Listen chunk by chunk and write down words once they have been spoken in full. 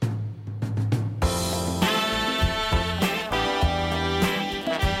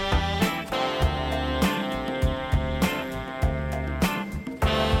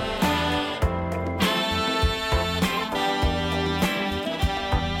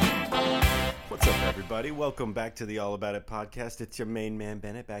everybody. Welcome back to the All About It podcast. It's your main man,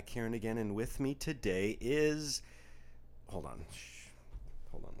 Bennett, back here and again. And with me today is... Hold on.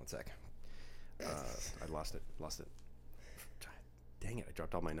 Hold on one sec. I lost it. Dang it, I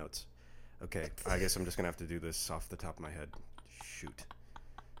dropped all my notes. Okay, I guess I'm just going to have to do this off the top of my head. Shoot.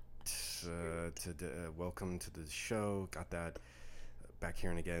 Welcome to the show. Got that. Back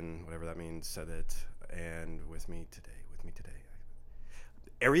here and again, whatever that means, said it. And with me today.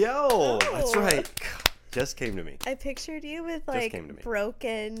 Ariel! Oh. That's right. Just came to me. I pictured you with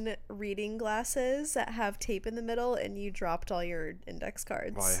broken reading glasses that have tape in the middle, and you dropped all your index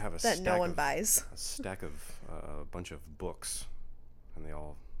cards Well, I have that no one buys. A stack of a bunch of books, and they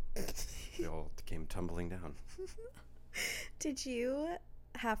all came tumbling down. Did you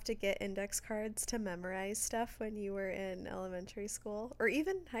have to get index cards to memorize stuff when you were in elementary school, or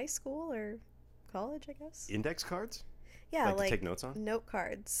even high school or college, I guess? Index cards? Yeah, like to take notes on? Note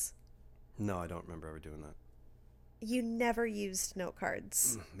cards. No, I don't remember ever doing that. You never used note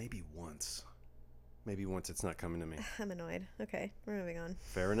cards. Maybe once. It's not coming to me. I'm annoyed. Okay, we're moving on.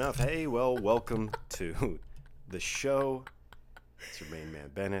 Fair enough. Hey, well, welcome to the show. It's your main man,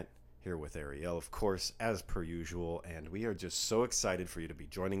 Bennett, here with Ariel, of course, as per usual. And we are just so excited for you to be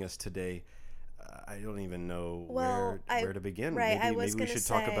joining us today. I don't even know where to begin. Right, maybe we should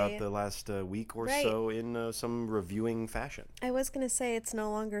talk about the last week or so in some reviewing fashion. I was going to say it's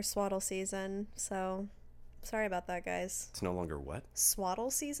no longer swaddle season, so sorry about that, guys. It's no longer what?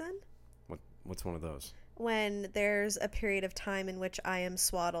 Swaddle season? What's one of those? When there's a period of time in which I am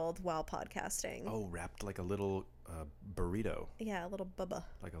swaddled while podcasting. Oh, wrapped like a little burrito. Yeah, a little bubba.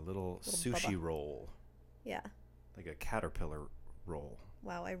 Like a little sushi bubba. Roll. Yeah. Like a caterpillar roll.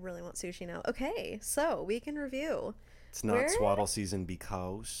 Wow, I really want sushi now. Okay, so we can review. It's not swaddle season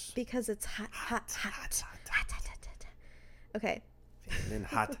because it's hot. Okay. Feeling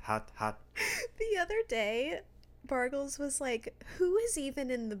hot. The other day, Bargles was like, who is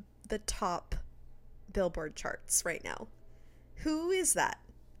even in the top Billboard charts right now? Who is that?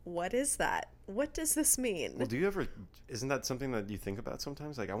 What is that? What does this mean? Well, isn't that something that you think about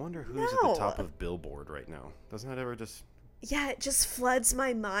sometimes? Like, I wonder who's at the top of Billboard right now. Doesn't that ever just... Yeah, it just floods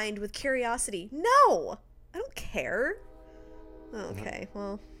my mind with curiosity. No! I don't care. Okay,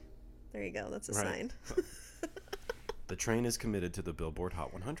 well, there you go. That's a sign. The train is committed to the Billboard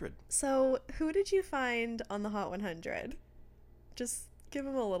Hot 100. So, who did you find on the Hot 100? Just give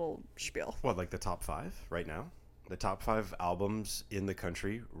them a little spiel. Well, like the top 5 right now? The top 5 albums in the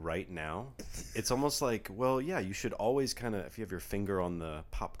country right now. It's almost like, well, yeah, you should always kind of, if you have your finger on the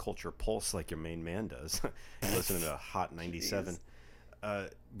pop culture pulse like your main man does, listen to Hot 97.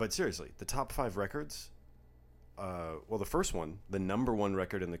 But seriously, the top 5 records, well, the first one, the number 1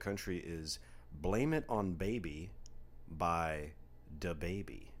 record in the country is Blame It on Baby by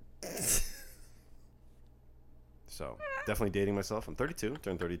DaBaby. So, definitely dating myself. I'm 32,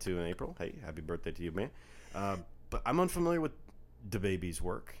 turned 32 in April. Hey, happy birthday to you, man. But I'm unfamiliar with DaBaby's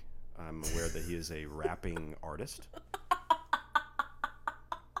work. I'm aware that he is a rapping artist.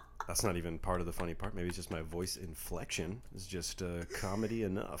 That's not even part of the funny part. Maybe it's just my voice inflection is just comedy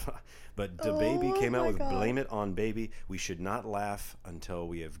enough. But DaBaby came out with Blame It on Baby. We should not laugh until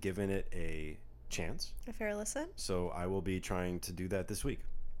we have given it a chance. A fair listen. So I will be trying to do that this week.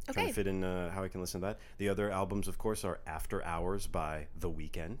 Okay. Trying to fit in how I can listen to that. The other albums, of course, are After Hours by The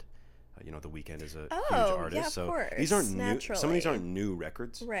Weeknd. The Weeknd is a huge artist. Yeah, of so course. These aren't Naturally. new. Some of these aren't new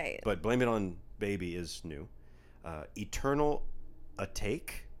records. Right. But Blame It on Baby is new. Eternal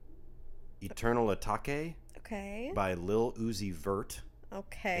Atake. Okay. By Lil Uzi Vert.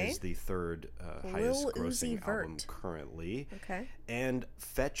 Okay. Is the third highest grossing album currently. Okay. And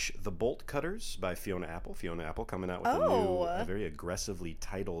Fetch the Bolt Cutters by Fiona Apple. Fiona Apple coming out with a very aggressively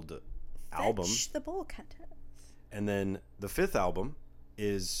titled album. Fetch the Bolt Cutters. And then the 5th album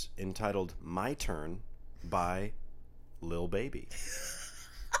is entitled My Turn by Lil Baby.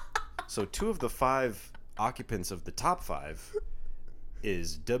 So 2 of the 5 occupants of the top 5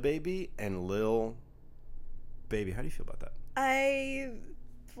 is DaBaby and Lil Baby. How do you feel about that?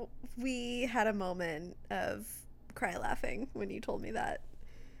 We had a moment of cry laughing when you told me that.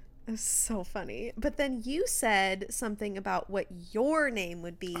 It was so funny. But then you said something about what your name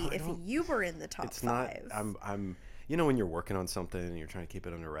would be if you were in the top 5. I'm when you're working on something and you're trying to keep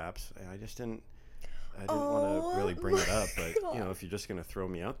it under wraps, I didn't want to really bring it up, but God. If you're just going to throw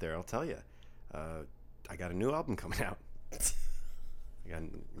me out there, I'll tell you. I got a new album coming out.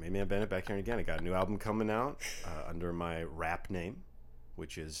 Maybe I've been back here again. I got a new album coming out under my rap name,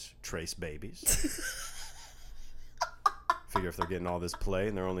 which is Trace Babies. Figure if they're getting all this play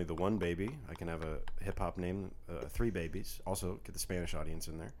and they're only the one baby, I can have a hip-hop name, 3 babies. Also, get the Spanish audience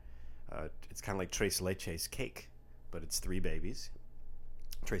in there. It's kind of like Tres Leches cake, but it's 3 babies.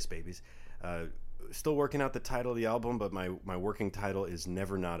 Tres babies. Still working out the title of the album, but my working title is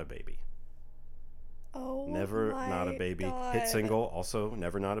Never Not a Baby. Oh, Never Not a Baby. God. Hit single, also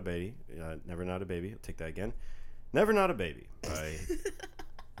Never Not a Baby. Never Not a Baby. I'll take that again. Never Not a Baby by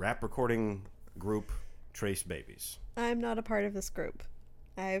rap recording group Trace Babies. I'm not a part of this group.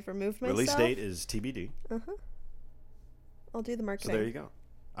 I've removed myself. Release date is TBD. I'll do the So marketing. there you go.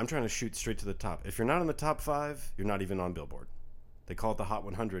 I'm trying to shoot straight to the top. If you're not in the top 5, you're not even on Billboard. They call it the Hot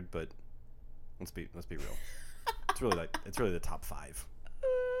 100, but let's be real. It's really the top 5.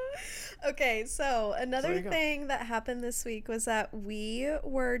 Okay, so another you go. thing that happened this week was that we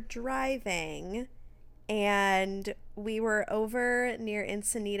were driving and we were over near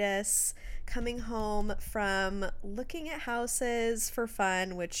Encinitas coming home from looking at houses for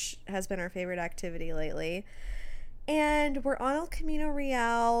fun, which has been our favorite activity lately. And we're on El Camino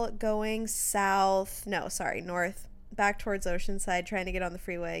Real going north, back towards Oceanside, trying to get on the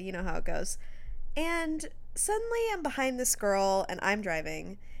freeway. You know how it goes. And suddenly I'm behind this girl and I'm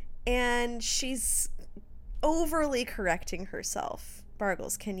driving and she's overly correcting herself.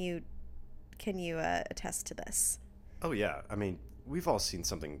 Bargles, can you attest to this? Oh yeah, I mean, we've all seen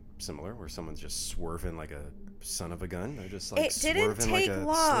something similar where someone's just swerving like a son of a gun. They're just like It didn't swerving take like a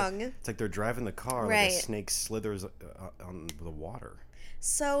long. It's like they're driving the car like Right. a snake slithers on the water.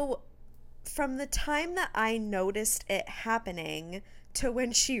 So from the time that I noticed it happening to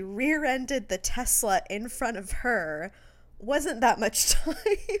when she rear-ended the Tesla in front of her wasn't that much time.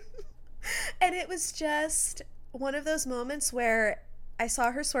 And it was just one of those moments where I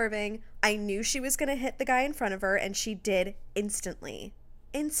saw her swerving. I knew she was going to hit the guy in front of her, and she did instantly.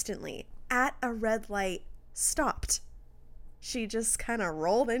 At a red light, stopped. She just kind of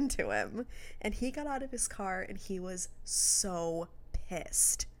rolled into him, and he got out of his car, and he was so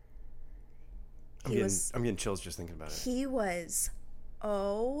pissed. I'm getting chills just thinking about it. She was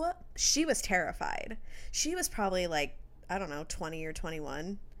terrified. She was probably like, I don't know, 20 or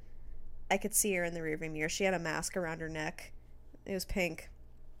 21. I could see her in the rearview mirror. She had a mask around her neck. It was pink.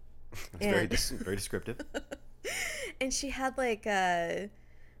 It's very descriptive. And she had like a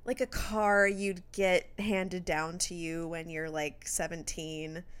car you'd get handed down to you when you're like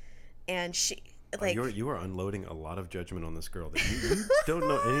 17. And she like you are unloading a lot of judgment on this girl that you don't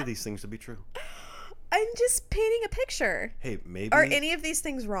know any of these things to be true. I'm just painting a picture. Hey, maybe Are any of these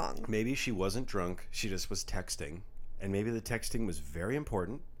things wrong? Maybe she wasn't drunk. She just was texting, and maybe the texting was very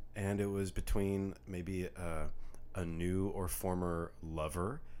important, and it was between maybe a new or former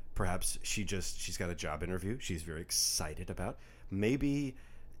lover. Perhaps she's got a job interview she's very excited about. Maybe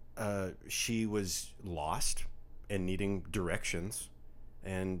she was lost and needing directions,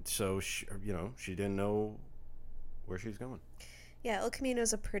 and so she didn't know where she was going. Yeah, El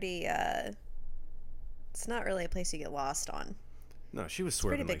Camino's a pretty it's not really a place you get lost on. No, she was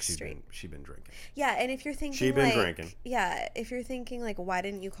swerving big like she'd been drinking. Yeah, and if you're thinking She'd been drinking. Yeah, if you're thinking like, why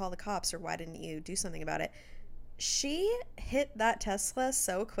didn't you call the cops or why didn't you do something about it? She hit that Tesla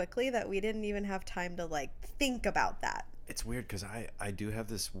so quickly that we didn't even have time to like think about that. It's weird because I do have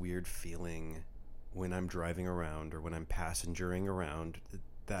this weird feeling when I'm driving around or when I'm passengering around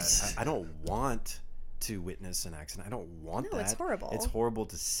that I don't want to witness an accident. I don't want that. No, it's horrible. It's horrible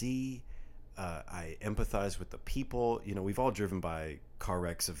to see. I empathize with the people. You know, we've all driven by car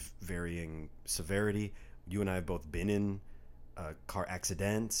wrecks of varying severity. You and I have both been in car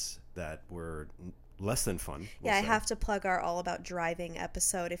accidents that were less than fun. Yeah, I have to plug our All About Driving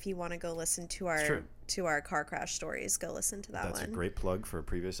episode. If you want to go listen to our car crash stories, go listen to that one. That's a great plug for a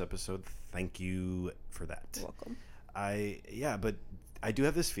previous episode. Thank you for that. You're welcome. But I do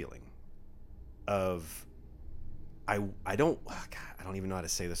have this feeling of I don't even know how to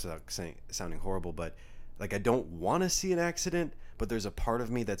say this without sounding horrible, but like I don't want to see an accident, but there's a part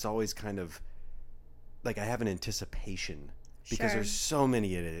of me that's always kind of like I have an anticipation because there's so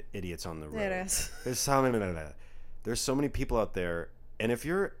many idiots on the road. It is. There's so many people out there, and if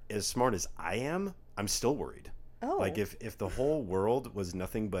you're as smart as I am, I'm still worried. Oh. Like if the whole world was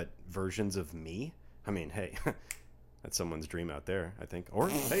nothing but versions of me, I mean, hey, that's someone's dream out there, I think. Or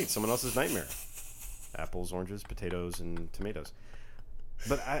hey, someone else's nightmare. Apples, oranges, potatoes, and tomatoes.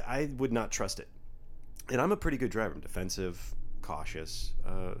 But I would not trust it. And I'm a pretty good driver. I'm defensive, cautious,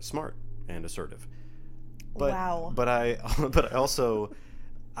 smart, and assertive. But, wow. But I also,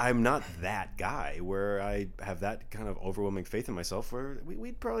 I'm not that guy where I have that kind of overwhelming faith in myself where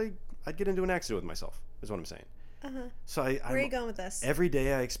I'd get into an accident with myself, is what I'm saying. So Where are you going with this? every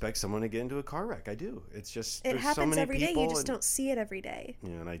day I expect someone to get into a car wreck. I do. It's just It there's happens so many every day. people You just don't see it every day. You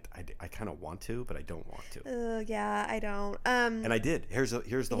know, and I kind of want to, but I don't want to. Yeah, I don't. And I did. Here's the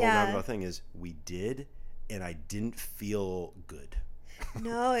whole Yeah. roundabout thing is we did, and I didn't feel good.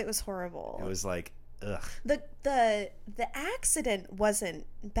 No, it was horrible. It was like, ugh. The accident wasn't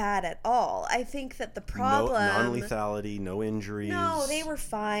bad at all. I think that the No problem non-lethality, no injuries. No, they were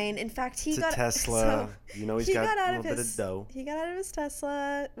fine. In fact, he It's a got Tesla. so You know, he's he got out a of little bit his of dough. he got out of his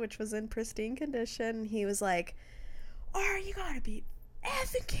Tesla, which was in pristine condition. He was like, "Oh, you gotta be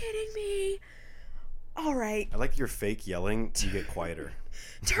effing kidding me! All right, I like your fake yelling. You get quieter.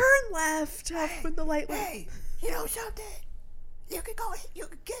 turn left when the light went." Hey, you know something? You could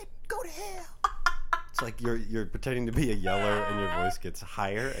go to hell. It's like you're pretending to be a yeller, and your voice gets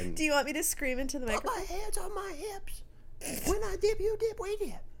higher. And Do you want me to scream into the Put microphone? my hands on my hips. When I dip, you dip, we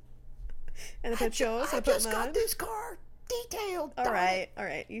dip. And if it shows, I I put just mine. got this car detailed. All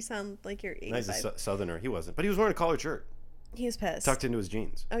right. You sound like you're 85. nice a southerner. He wasn't, but he was wearing a collared shirt, He was pissed. tucked into his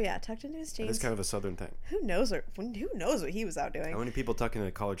jeans. Oh yeah, tucked into his jeans. That's kind of a southern thing. Who knows what he was out doing? How many people tuck in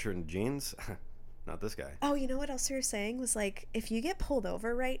a collared shirt and jeans? Not this guy. Oh, you know what else you were saying was like, if you get pulled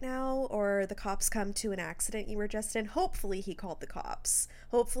over right now or the cops come to an accident you were just in, hopefully he called the cops.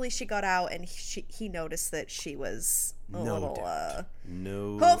 Hopefully she got out and he noticed that she was a No little, doubt.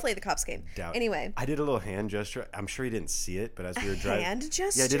 No. hopefully the cops came. doubt. Anyway. I did a little hand gesture. I'm sure he didn't see it, but as we were driving, Hand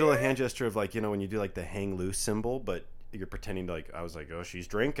gesture? yeah, I did a little hand gesture of like, you know, when you do like the hang loose symbol, but you're pretending to like. I was like, oh, she's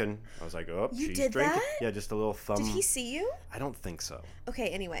drinking. I was like, oh, You she's did drinking. that? Yeah, just a little thumb. Did he see you? I don't think so. Okay,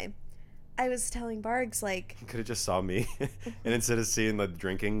 anyway. I was telling Bargs, like, He could have just saw me, and instead of seeing the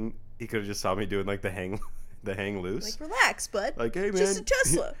drinking, he could have just saw me doing like the hang loose. relax, bud. Like, hey man, Just a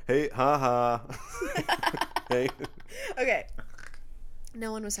Tesla. Hey, haha. Hey. Okay.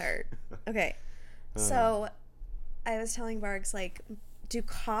 No one was hurt. Okay. So I was telling Bargs, like, do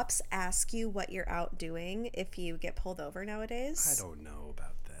cops ask you what you're out doing if you get pulled over nowadays? I don't know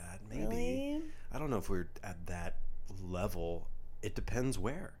about that. Maybe. Really? I don't know if we're at that level. It depends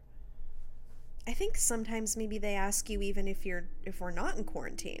where. I think sometimes maybe they ask you even if we're not in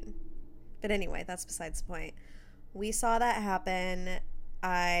quarantine. But anyway, that's besides the point. We saw that happen.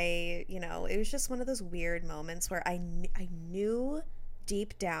 It was just one of those weird moments where I knew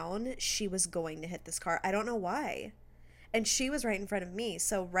deep down she was going to hit this car. I don't know why. And she was right in front of me.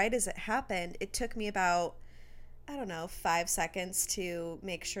 So right as it happened, it took me about, 5 seconds to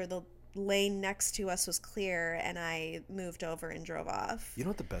make sure the lane next to us was clear, and I moved over and drove off. You know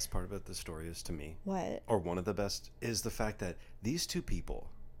what the best part about this story is to me? What? Or one of the best is the fact that these two people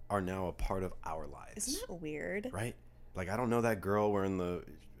are now a part of our lives. Isn't that weird? Right? Like, I don't know that girl wearing the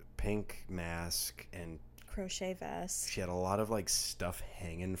pink mask, and Crochet vest. she had a lot of like stuff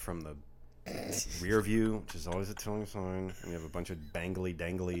hanging from the rear view, which is always a telling sign. And you have a bunch of bangly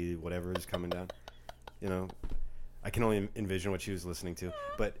dangly whatever is coming down. You know, I can only envision what she was listening to,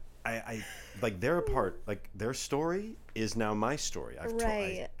 but I like they're a part. Like their story is now my story.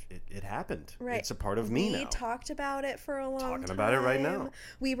 Right. It happened. Right. It's a part of me now. We talked about it for a long time. Talking about it right now.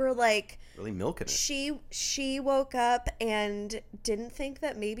 We were like, Really milking it. she woke up and didn't think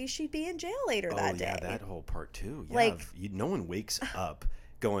that maybe she'd be in jail later that day. Oh yeah, that whole part too. Yeah, Like- no one wakes up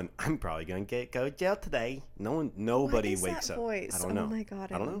going, I'm probably gonna go to jail today. Nobody What is wakes that up. voice? I don't know. Oh my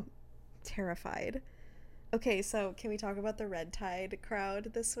god, I don't I'm know. terrified. Okay, so can we talk about the Red Tide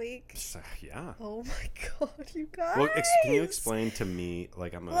crowd this week? Yeah. Oh my god, you guys! Well, can you explain to me,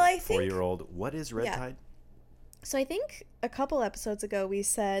 like I'm a Well, I think- 4-year-old, what is Red Yeah. Tide? So I think a couple episodes ago we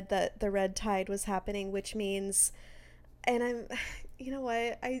said that the Red Tide was happening, which means, and you know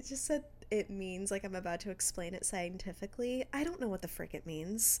what? I just said it means like I'm about to explain it scientifically. I don't know what the frick it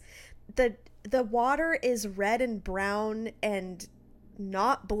means. The water is red and brown and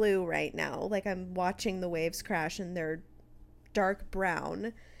not blue right now. Like I'm watching the waves crash and they're dark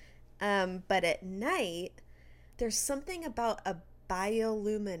brown. But at night, there's something about a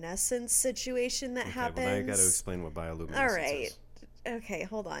bioluminescence situation that happens. Well, now you got to explain what bioluminescence All right. is. Okay,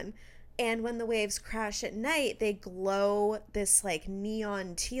 hold on. And when the waves crash at night, they glow this like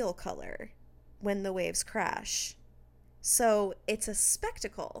neon teal color when the waves crash. So it's a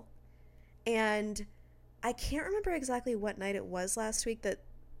spectacle. And I can't remember exactly what night it was last week that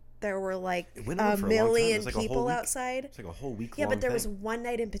there were like It went on a for a long time. It million was like a whole people week. outside. It's like a whole week Yeah, long but there was thing. one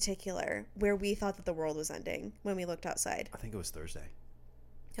night in particular where we thought that the world was ending when we looked outside. I think it was Thursday.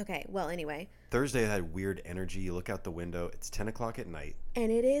 Okay, well, anyway. Thursday had weird energy. You look out the window, it's 10 o'clock at night.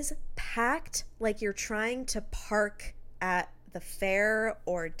 And it is packed like you're trying to park at the fair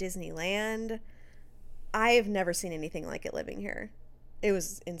or Disneyland. I have never seen anything like it living here. It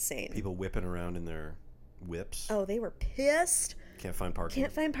was insane. People whipping around in their whips. Oh, they were pissed. Can't find parking.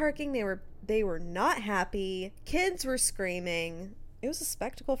 Can't find parking. They were not happy. Kids were screaming. It was a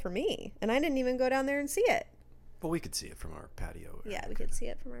spectacle for me, and I didn't even go down there and see it. Well, we could see it from our patio area. Yeah, we could see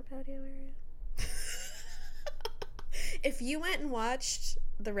it from our patio area. If you went and watched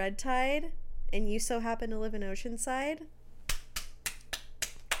the red tide and you so happen to live in Oceanside,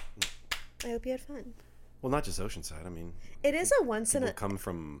 I hope you had fun. Well, not just Oceanside. I mean, it is a once in people a come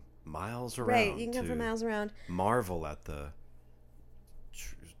from miles around. right. You can come from miles around. Marvel at the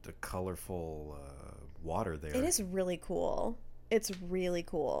colorful water there. It is really cool. It's really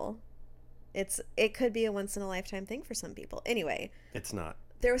cool. It could be a once in a lifetime thing for some people. Anyway, It's not.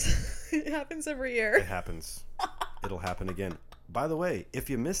 there was it happens every year. It happens. It'll happen again. By the way, if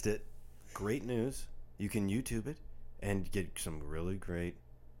you missed it, great news. You can YouTube it and get some really great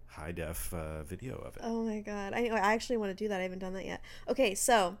high def video of it. Oh my god. I actually want to do that. I haven't done that yet. Okay,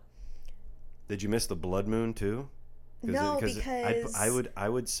 so Did you miss the blood moon too? No, because I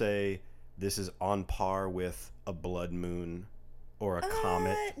would say this is on par with a blood moon or a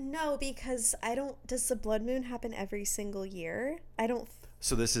comet. No, because does the blood moon happen every single year? I don't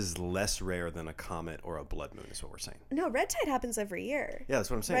So this is less rare than a comet or a blood moon is what we're saying. No, red tide happens every year. Yeah,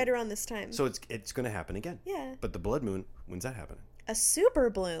 that's what I'm saying. Right around this time. So it's going to happen again. Yeah. But the blood moon, when's that happening? A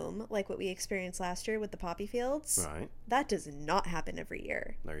super bloom, like what we experienced last year with the poppy fields, Right. that does not happen every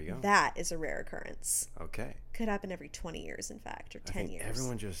year. There you go. That is a rare occurrence. Okay. Could happen every 20 years, in fact, or 10 I think years.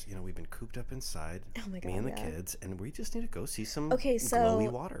 everyone just, we've been cooped up inside, Oh my me God, and the yeah. kids, and we just need to go see some Okay, so glowy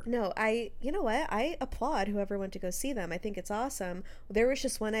water. no, you know what? I applaud whoever went to go see them. I think it's awesome. There was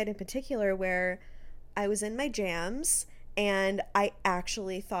just one night in particular where I was in my jams and I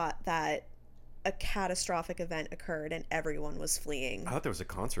actually thought that a catastrophic event occurred and everyone was fleeing. I thought there was a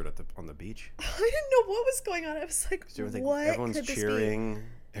concert on the beach. I didn't know what was going on. I was like, what everyone's could this be? cheering,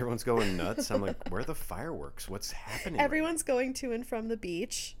 everyone's going nuts. I'm like, where are the fireworks? What's happening? right Everyone's going to and from the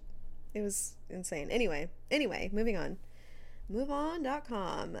beach. It was insane. Anyway, moving on.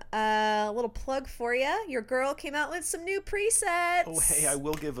 MoveOn.com. A little plug for you. Your girl came out with some new presets. now? Oh, hey, I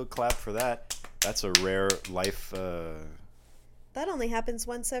will give a clap for that. That's a rare life. That only happens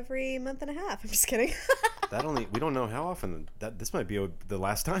once every month and a half. I'm just kidding. We don't know how often this might be the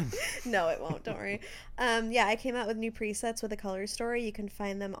last time. No, it won't. Don't worry. Yeah, I came out with new presets with a color story. You can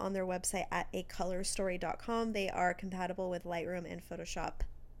find them on their website at acolorstory.com. They are compatible with Lightroom and Photoshop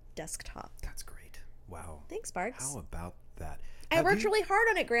desktop. That's great. Wow. Thanks, Sparks. How about that? I worked really hard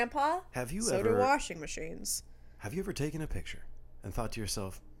on it, Grandpa. Have you so ever do washing machines. Have you ever taken a picture and thought to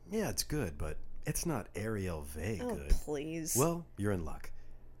yourself, yeah, it's good, but it's not Ariel Vey Oh, good? please. Well, you're in luck.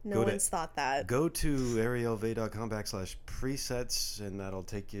 No one's thought that. Go to arielvey.com/presets, and that'll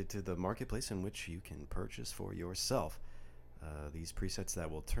take you to the marketplace in which you can purchase for yourself these presets that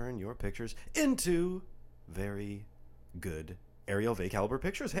will turn your pictures into very good Ariel Vey caliber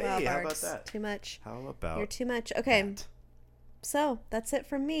pictures. Hey, Wow, how about Barks, that? Too much. How about You're too much. Okay, that? so that's it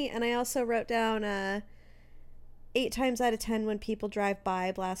from me. And I also wrote down 8 times out of 10 when people drive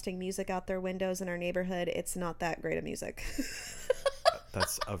by blasting music out their windows in our neighborhood, it's not that great of music.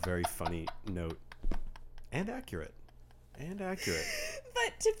 That's a very funny note. And accurate.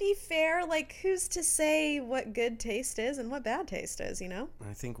 But to be fair, like, who's to say what good taste is and what bad taste is, you know?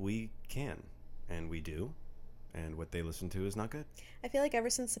 I think we can, and we do, and what they listen to is not good. I feel like ever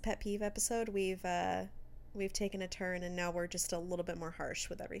since the pet peeve episode, we've taken a turn, and now we're just a little bit more harsh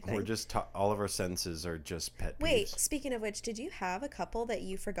with everything. We're just all of our sentences are just pet peeves. Wait, speaking of which, did you have a couple that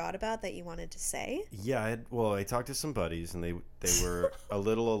you forgot about that you wanted to say? Yeah, I talked to some buddies, and they were a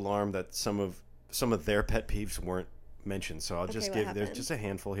little alarmed that some of their pet peeves weren't mentioned. So I'll just what there's happened? just a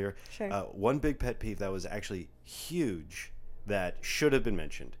handful here. Sure. One big pet peeve that was actually huge that should have been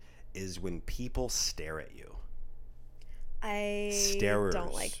mentioned is when people stare at you. I Starers.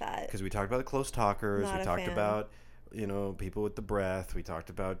 don't like that. Because we talked about the close talkers. Not We a talked fan. about, people with the breath. We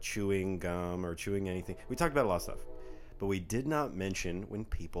talked about chewing gum or chewing anything. We talked about a lot of stuff. But we did not mention when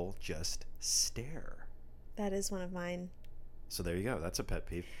people just stare. That is one of mine. So there you go. That's a pet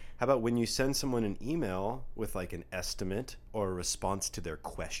peeve. How about when you send someone an email with like an estimate or a response to their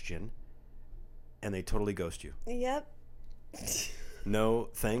question and they totally ghost you? Yep. No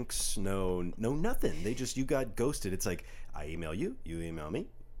thanks, no nothing. You got ghosted. It's like, I email you, you email me,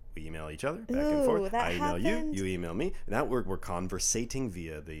 we email each other back and Ooh, forth. that I email happened. you email me. Now we're conversating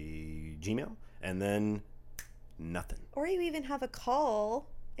via the Gmail, and then nothing. Or you even have a call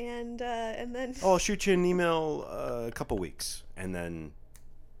and then Oh, I'll shoot you an email a couple weeks, and then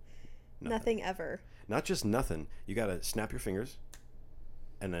nothing ever. Not just nothing. You gotta snap your fingers,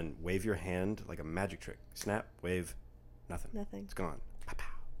 and then wave your hand like a magic trick. Snap, wave, nothing. Nothing. It's gone. Pow, pow.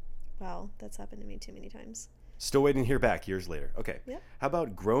 Wow, that's happened to me too many times. Still waiting to hear back years later. Okay. Yep. How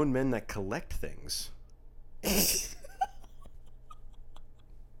about grown men that collect things?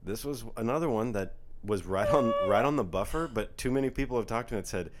 This was another one that was right on the buffer, but too many people have talked to me and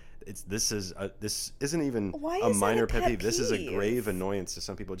said this isn't even Why a is that minor a pet pet peeve. This is a peeve? grave annoyance to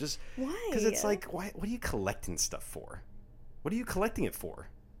some people. Just Why? because it's like, why? What are you collecting stuff for? What are you collecting it for?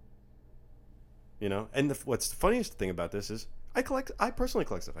 You know. And what's the funniest thing about this is I personally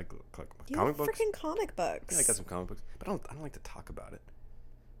collect stuff. I collect You comic have books. freaking comic books. Yeah, I got some comic books, but I don't like to talk about it.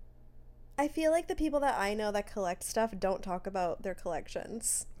 I feel like the people that I know that collect stuff don't talk about their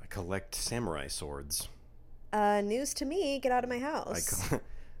collections. I collect samurai swords. News to me, get out of my house.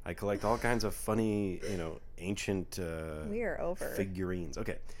 I collect all kinds of funny, ancient We are over. figurines.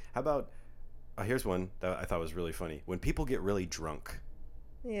 Okay, how about here's one that I thought was really funny. When people get really drunk,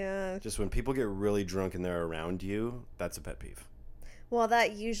 Yeah. just when people get really drunk and they're around you, that's a pet peeve. Well,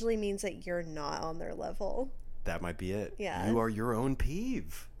 that usually means that you're not on their level. That might be it. Yeah. You are your own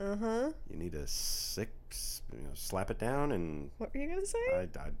peeve. Uh-huh. You need to slap it down, and What were you going to say? I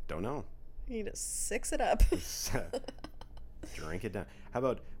don't know. You need to six it up. Drink it down. How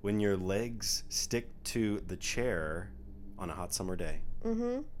about when your legs stick to the chair on a hot summer day?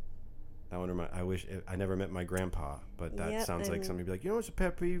 Mm-hmm. That one I wish I never met my grandpa, but that Yep, sounds like somebody be like, you know what's a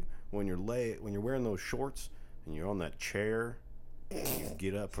pet peeve? When you're wearing those shorts and you're on that chair, and you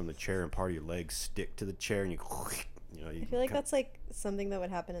get up from the chair and part of your legs stick to the chair and you I feel like that's like something that would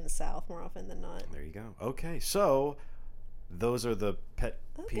happen in the South more often than not. There you go. Okay, so those are the pet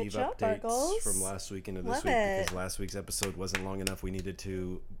Oh, good peeve job, updates Bargles. from last week into this Love week it. because last week's episode wasn't long enough. We needed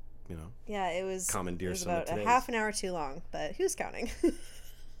to, Yeah, it was, commandeer some about of a today's. half an hour too long, but who's counting?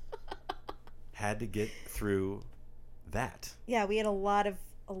 had to get through that. Yeah, we had a lot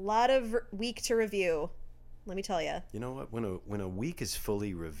of week to review. Let me tell you. You know what? When a week is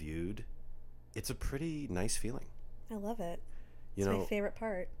fully reviewed, it's a pretty nice feeling. I love it. You It's know, my favorite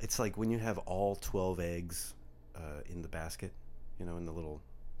part. it's like when you have all 12 eggs in the basket, in the little,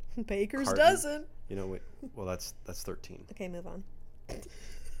 Baker's Carton. dozen. well, that's 13. Okay, move on. What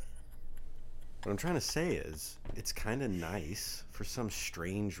I'm trying to say is, it's kind of nice for some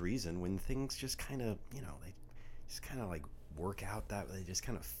strange reason when things just kind of, they just kind of like work out that way. They just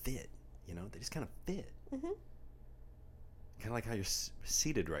kind of fit, they just kind of fit. Mm-hmm. Kind of like how you're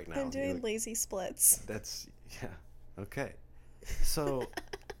seated right now. I'm doing You're like, lazy splits. that's, yeah, okay. So,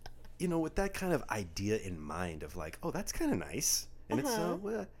 with that kind of idea in mind of like, oh, that's kind of nice. And it's,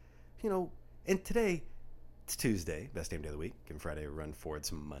 and today, it's Tuesday, best damn day of the week. Give Friday a run for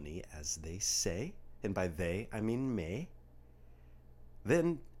its money, as they say. And by they, I mean May.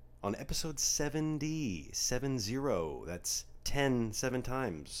 Then, on episode 70, that's 10, 7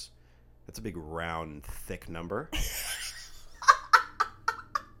 times. That's a big, round, thick number.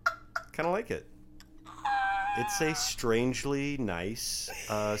 Kind of like it. It's a strangely nice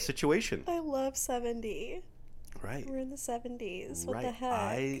situation. I love 70. Right. We're in the 70s. What right. the heck?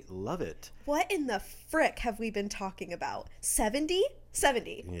 I love it. What in the frick have we been talking about? 70?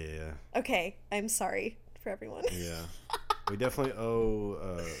 70. Yeah. Okay, I'm sorry for everyone. Yeah. We definitely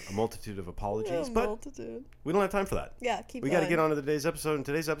owe a multitude of apologies, but multitude. we don't have time for that. Yeah, keep We going. got to get on to today's episode. And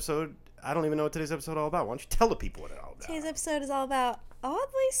today's episode, I don't even know what today's episode is all about. Why don't you tell the people what it's all about? Today's episode is all about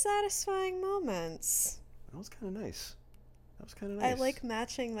oddly satisfying moments. That was kind of nice. That was kind of nice. I like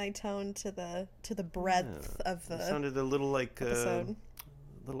matching my tone to the breadth of the It sounded a little like episode.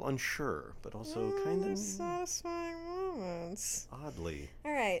 a little unsure, but also kind Oddly of satisfying moments. oddly.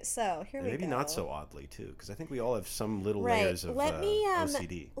 All right, so here And we maybe go. not so oddly too, because I think we all have some little Right. layers of Let me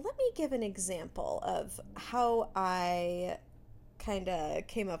OCD. let me give an example of how I kind of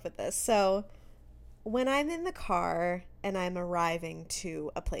came up with this. So, when I'm in the car and I'm arriving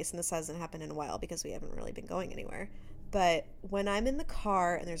to a place, and this hasn't happened in a while because we haven't really been going anywhere, but when I'm in the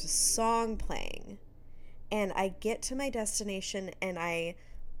car and there's a song playing and I get to my destination and I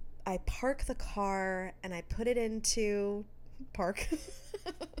park the car and I put it into park,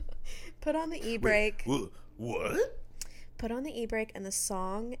 put on the e-brake, What? put on the e-brake, and the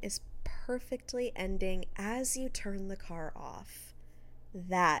song is perfectly ending as you turn the car off.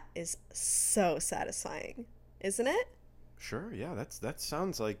 That is so satisfying, isn't it? Sure, yeah, that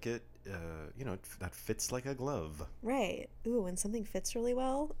sounds like it. That fits like a glove. Right. Ooh, when something fits really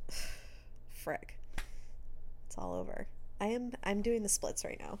well, frick, it's all over. I'm doing the splits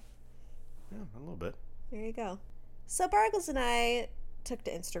right now. Yeah, a little bit. There you go. So Bargles and I took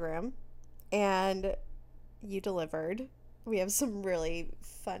to Instagram, and you delivered. We have some really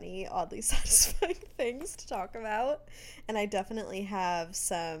funny, oddly satisfying things to talk about, and I definitely have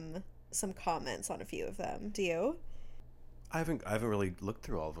some comments on a few of them. Do you? I haven't really looked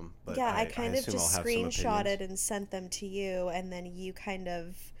through all of them, but Yeah, I kind of assume just I'll have some screenshotted opinions. and sent them to you, and then we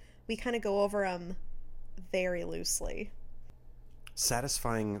kind of go over them very loosely.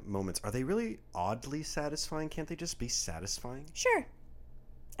 Satisfying moments. Are they really oddly satisfying? Can't they just be satisfying? Sure.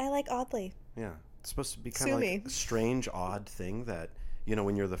 I like oddly. Yeah. It's supposed to be kind Sue of me. like a strange, odd thing that,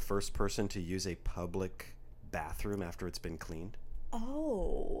 when you're the first person to use a public bathroom after it's been cleaned.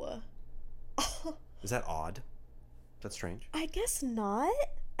 Oh. Is that odd? That's strange. I guess not.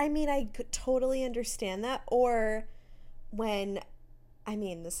 I mean, I could totally understand that. Or when, I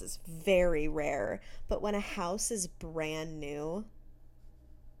mean, this is very rare, but when a house is brand new,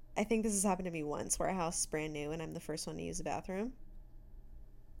 I think this has happened to me once where a house is brand new and I'm the first one to use a bathroom.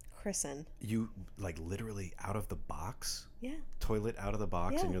 Christen. You, like, literally out of the box? Yeah. Toilet out of the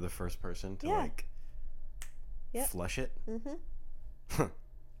box, Yeah. and you're the first person to, Yeah. like, Yep. flush it? Mm-hmm.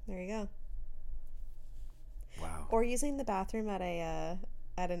 There you go. Wow. Or using the bathroom at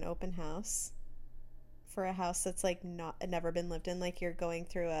an open house for a house that's like not never been lived in, like you're going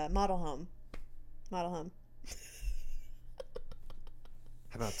through a model home.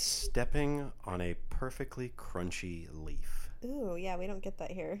 How about stepping on a perfectly crunchy leaf? Ooh, yeah, we don't get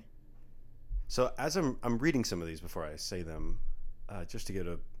that here. So as I'm reading some of these before I say them, just to get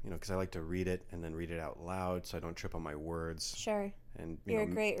a, because I like to read it and then read it out loud so I don't trip on my words. Sure. And You're a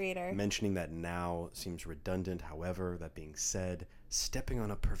great reader. mentioning that now seems redundant. However, that being said, stepping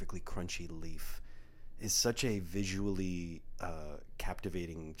on a perfectly crunchy leaf is such a visually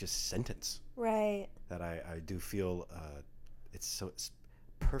captivating just sentence Right. that I do feel it's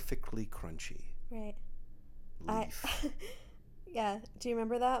perfectly crunchy Right. leaf. Yeah. Do you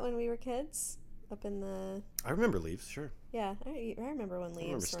remember that when we were kids? Up in the... I remember leaves, sure. Yeah, I remember when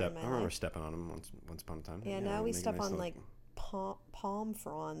leaves were in my I remember life. stepping on them once upon a time. Yeah, now we make a step nice on little- like palm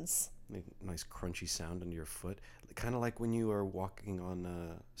fronds. make a nice crunchy sound under your foot, kind of like when you are walking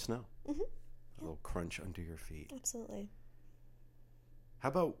on snow. Mm-hmm. A little crunch under your feet. Absolutely. How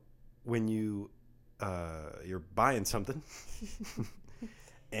about when you're buying something,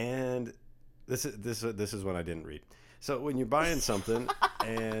 and this is one I didn't read. So when you're buying something,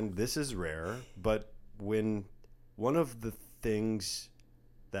 and this is rare, but when one of the things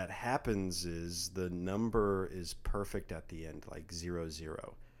that happens is the number is perfect at the end, like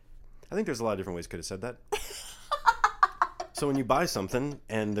 00. I think there's a lot of different ways could have said that. So when you buy something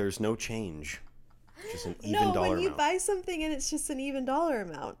and there's no change, just an even No, dollar when you amount. buy something and it's just an even dollar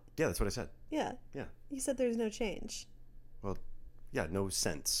amount. Yeah, that's what I said. Yeah. Yeah. You said there's no change. Well, yeah, no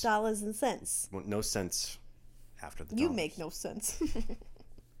cents. Dollars and cents. Well, no cents after the You dollars. make no sense.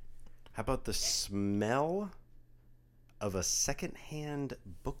 How about the smell of a secondhand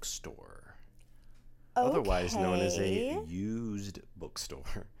bookstore? Otherwise known as a Okay. used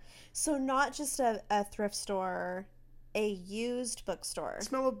bookstore. So not just a thrift store, a used bookstore. The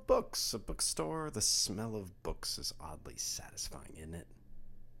smell of books. A bookstore, the smell of books is oddly satisfying, isn't it?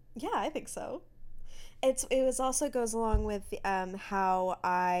 Yeah, I think so. It also goes along with how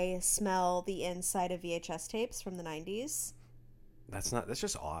I smell the inside of VHS tapes from the 90s. That's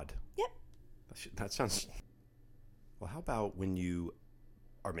just odd. Yep. That sounds... Well, how about when you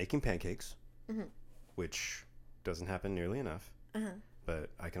are making pancakes, Mhm. which doesn't happen nearly enough, Uh-huh.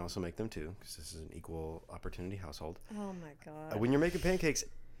 but I can also make them too, because this is an equal opportunity household. Oh my god. When you're making pancakes,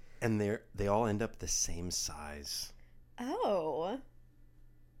 and they all end up the same size, Oh.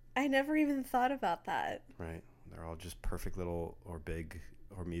 I never even thought about that. right? They're all just perfect little, or big,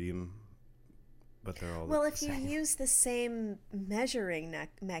 or medium, but they're all Well, the if you same. use the same measuring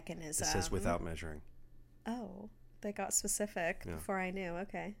mechanism. It says without measuring. Oh, they got specific Yeah. before I knew.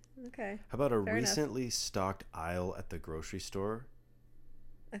 Okay. How about a Fair enough. recently stocked aisle at the grocery store?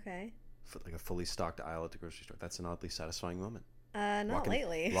 Okay. Like a fully stocked aisle at the grocery store. That's an oddly satisfying moment. Not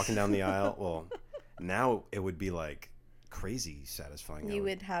lately. Walking down the aisle. Well, now it would be like crazy satisfying. I You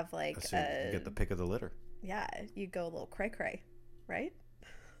would have like assume you get the pick of the litter. yeah, you go a little cray cray, right?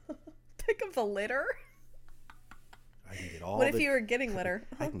 Pick of the litter. I can get all. What if you were getting litter?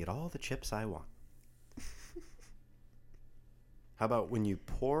 I can get all the chips I want. How about when you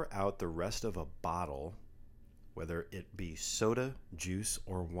pour out the rest of a bottle, whether it be soda, juice,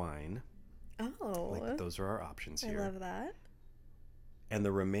 or wine? Oh, Like those are our options I here. love that. And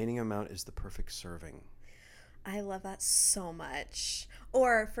the remaining amount is the perfect serving. I love that so much.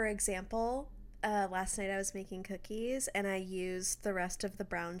 Or, for example, last night I was making cookies and I used the rest of the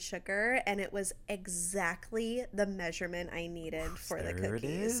brown sugar, and it was exactly the measurement I needed for the There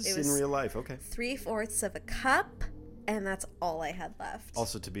cookies. it is was in real life. Okay. 3/4 of a cup, and that's all I had left.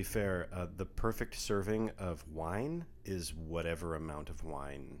 Also, to be fair, the perfect serving of wine is whatever amount of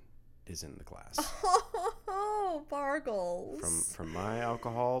wine is in the glass. Oh, no, Bargles. From my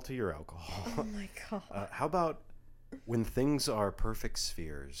alcohol to your alcohol. Oh my god. How about when things are perfect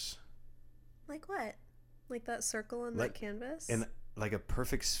spheres? Like what? Like that circle on Like- that canvas? And like a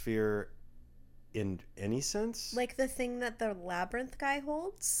perfect sphere in any sense? Like the thing that the labyrinth guy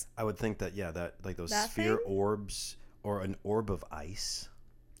holds? I would think that, yeah, that like those That sphere thing? orbs or an orb of ice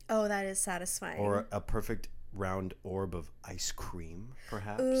Oh, that is satisfying. or a perfect round orb of ice cream,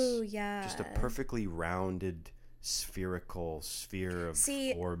 perhaps. Ooh, yeah. Just a perfectly rounded spherical sphere of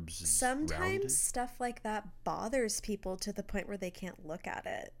See, orbs. Sometimes rounded. stuff like that bothers people to the point where they can't look at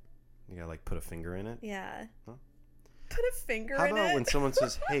it. You gotta like put a finger in it. Yeah. Huh? Put a finger How in about it. when someone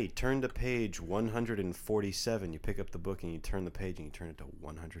says, "Hey, turn to page 147." You pick up the book and you turn the page and you turn it to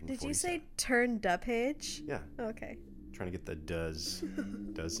 147. Did you say turned up page? Yeah, Okay. trying to get the does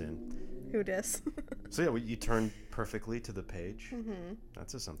in. Who dis? So yeah, you turn perfectly to the page. Mm-hmm.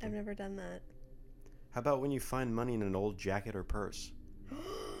 That's a I've something. never done that. How about when you find money in an old jacket or purse?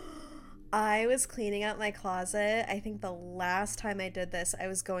 I was cleaning out my closet. I think the last time I did this, I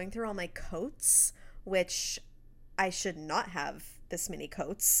was going through all my coats, which I should not have this many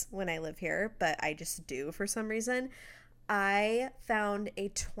coats when I live here, but I just do for some reason. I found a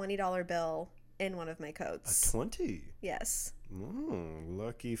 $20 bill in one of my A coats. 20. Yes.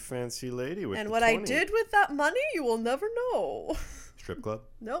 Lucky fancy lady with And the what 20. I did with that money, you will never know. Strip club?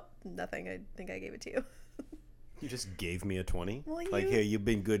 Nope, nothing. I think I gave it to you. You just gave me a 20? Well, Like, you- here, you've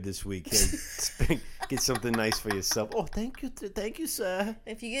been good this week. Here, get something nice for yourself. Oh, thank you, sir.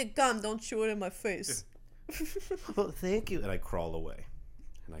 If you get gum, don't shoot it in my face. Oh, thank you. And I crawl away.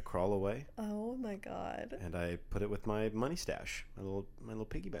 Oh my god. And I put it with my money stash, my little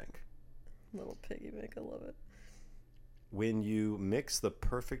piggy bank. Little piggy bank, I love it. When you mix the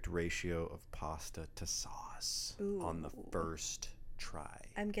perfect ratio of pasta to sauce on the Ooh. first try.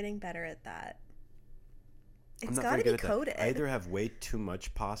 I'm getting better at that. I'm It's not got very to be good at that. coated. I either have way too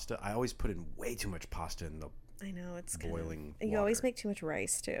much pasta. I always put in way too much pasta in the. I know it's boiling You always water. make too much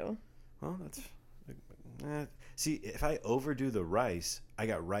rice too. Well, that's. See, if I overdo the rice, I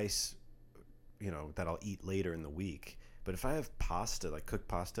got rice, that I'll eat later in the week. But if I have pasta, like cooked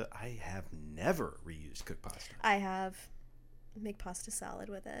pasta, I have never reused cooked pasta. I have make pasta salad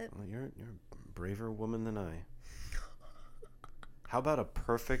with it. Well, you're a braver woman than I. How about a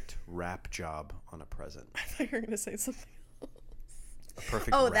perfect wrap job on a present? I thought you were gonna say something. A perfect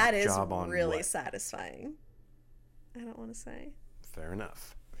Oh, wrap that is job on really what? satisfying. I don't want to say. Fair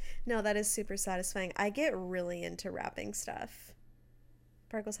enough. No, that is super satisfying. I get really into wrapping stuff.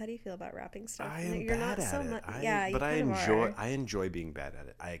 Sparkles, how do you feel about wrapping stuff? I am You're bad not at so it. much. I Yeah, you kind of are. I enjoy being bad at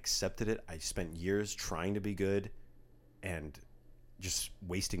it. I accepted it. I spent years trying to be good, and just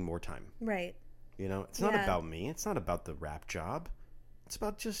wasting more time. Right. It's not Yeah. about me. It's not about the wrap job. It's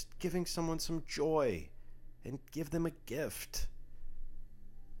about just giving someone some joy, and give them a gift.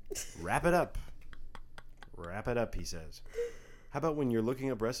 Wrap it up. Wrap it up, he says. How about when you're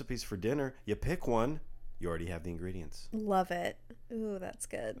looking up recipes for dinner, you pick one, you already have the ingredients. Love it. Ooh, that's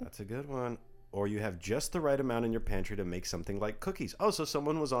good. That's a good one. Or you have just the right amount in your pantry to make something like cookies. Oh, so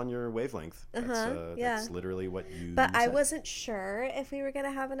someone was on your wavelength. Yeah. That's literally what you But I said. wasn't sure if we were going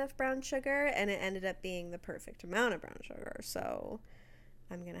to have enough brown sugar, and it ended up being the perfect amount of brown sugar. So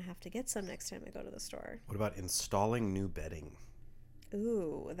I'm going to have to get some next time I go to the store. What about installing new bedding?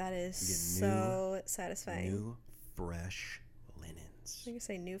 Ooh, that is You get so satisfying. New, fresh linens. I can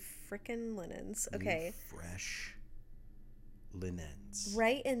say new frickin' linens. New, Okay. fresh linens.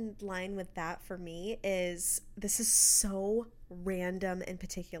 Right in line with that for me is this is so random and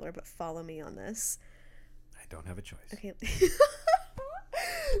particular, but follow me on this. I don't have a choice. Okay.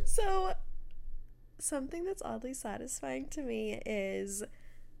 So, something that's oddly satisfying to me is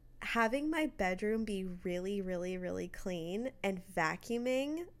having my bedroom be really, really, really clean and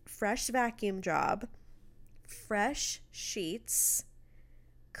vacuuming, fresh vacuum job, fresh sheets,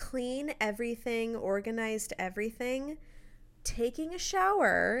 clean everything, organized everything, taking a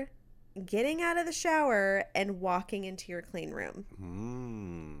shower, getting out of the shower, and walking into your clean room.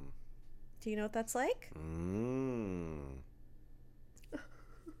 Do you know what that's like?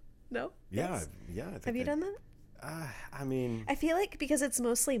 No? Yeah, Yes? yeah. I think Have you done that? I mean, I feel like because it's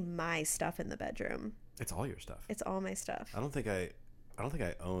mostly my stuff in the bedroom. it's all your stuff. It's all my stuff. I don't think I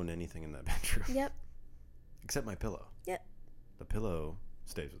own anything in that bedroom Yep. except my pillow. Yep. The pillow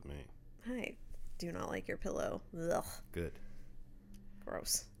stays with me. I do not like your pillow. Ugh. Good.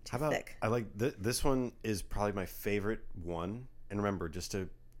 Gross. Too How about thick. I like this one is probably my favorite one. And remember, just to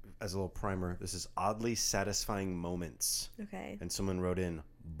as a little primer, this is oddly satisfying moments. Okay. And someone wrote in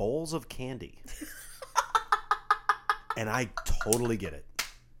bowls of candy. And I totally get it.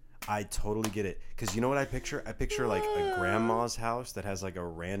 I totally get it. Because you know what I picture? I picture like a grandma's house that has like a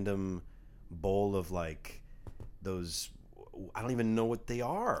random bowl of like those, I don't even know what they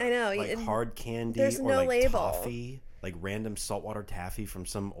are. I know. Like hard candy there's or no like label. toffee. Like random saltwater taffy from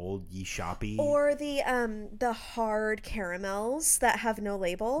some old ye shoppy. Or the hard caramels that have no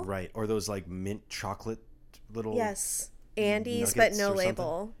label. Right. Or those like mint chocolate little. Yes. Andes, but no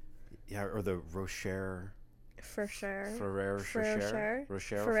label. Yeah, or the Rocher. For sure. Ferrero Rocher.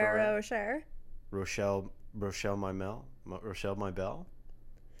 Ferrero Rocher. Rochelle Maimel. Rochelle Maibel.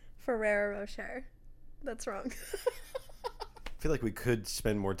 Ferrero Rocher. That's wrong. I feel like we could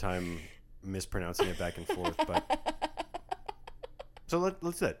spend more time mispronouncing it back and forth, but so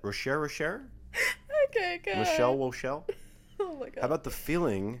let's do that. Rocher. Okay, good. Rochelle. Oh my god. How about the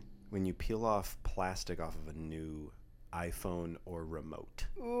feeling when you peel off plastic off of a new iPhone or remote?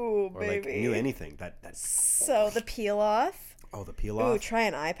 Ooh, Or baby. like new anything. That So the peel off. Oh, the peel off. Ooh, try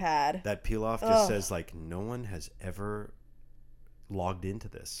an iPad. That peel off just says like no one has ever logged into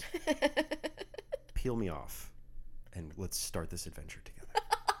this. Peel me off and let's start this adventure together.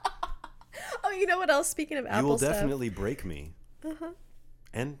 Oh, you know what else? Speaking of Apple You will stuff. definitely break me. Uh-huh.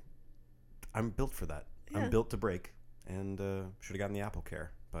 And I'm built for that. Yeah. I'm built to break. And should have gotten the Apple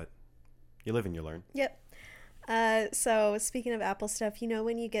Care. But you live and you learn. Yep. So speaking of Apple stuff, you know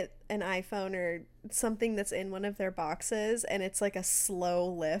when you get an iPhone or something that's in one of their boxes and it's like a slow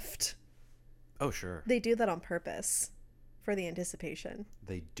lift? Oh, sure. They do that on purpose for the anticipation.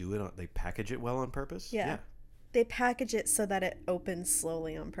 They do it. They package it well on purpose? Yeah. They package it so that it opens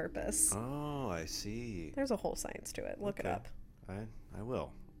slowly on purpose. Oh, I see. There's a whole science to it. Look it Okay. up. I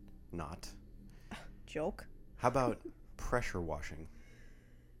will. Not. Joke. How about pressure washing?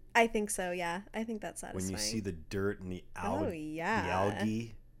 I think so, yeah. I think that's satisfying. When you see the dirt and the Oh, yeah. the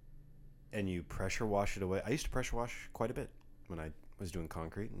algae and you pressure wash it away. I used to pressure wash quite a bit when I was doing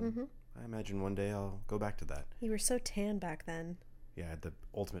concrete. And I imagine one day I'll go back to that. You were so tan back then. Yeah, I had the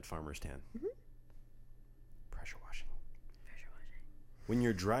ultimate farmer's tan. Pressure washing. When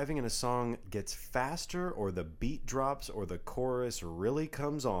you're driving and a song gets faster or the beat drops or the chorus really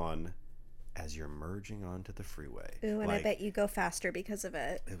comes on as you're merging onto the freeway. Ooh, and I Like, bet you go faster because of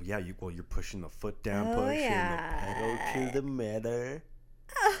it. yeah, you're pushing the foot down, Oh, pushing yeah. the pedal to the metal.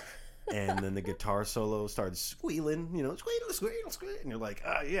 And then the guitar solo starts squealing, squeal. And you're like,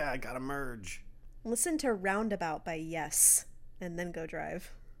 oh, yeah, I got to merge. Listen to Roundabout by Yes, and then go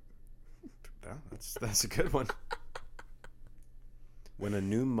drive. Yeah, that's a good one. When a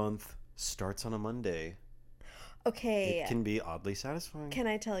new month starts on a Monday, Okay. it can be oddly satisfying. Can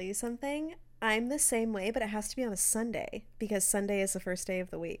I tell you something? I'm the same way, but it has to be on a Sunday because Sunday is the first day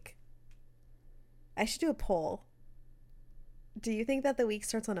of the week. I should do a poll. Do you think that the week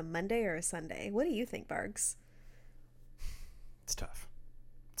starts on a Monday or a Sunday? What do you think, Bargs? It's tough.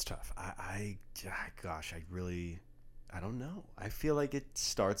 Gosh, I don't know. I feel like it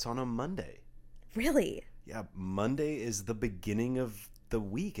starts on a Monday. Really? Yeah, Monday is the beginning of the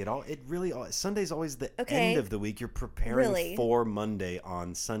week. Sunday's always the Okay. end of the week. You're preparing Really? for Monday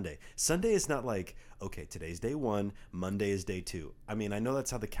on Sunday. Sunday is not like, okay, today's day 1, Monday is day 2. I mean, I know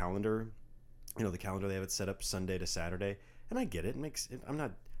that's how the calendar they have it set up Sunday to Saturday, and I get it. I'm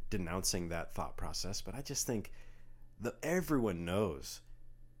not denouncing that thought process, but I just think that everyone knows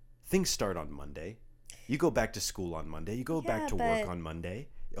things start on Monday. You go back to school on Monday. You go back to work on Monday.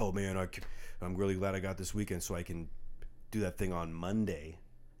 Oh man, I'm really glad I got this weekend so I can do that thing on Monday.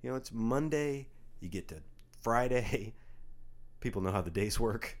 It's Monday. You get to Friday. People know how the days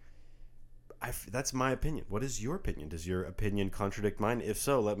work. That's my opinion. What is your opinion? Does your opinion contradict mine? If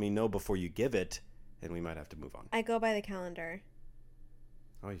so, let me know before you give it, and we might have to move on. I go by the calendar.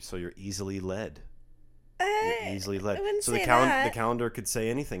 Oh, so you're easily led. I You're easily led. wouldn't So say the that. calendar could say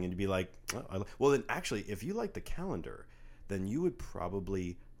anything, and you'd be like, oh, well, then actually, if you like the calendar, then you would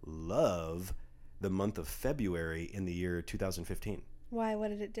probably love the month of February in the year 2015. Why? What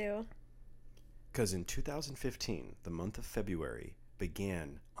did it do? Because in 2015, the month of February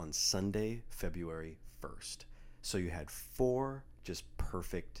began on Sunday, February 1st. So you had 4 just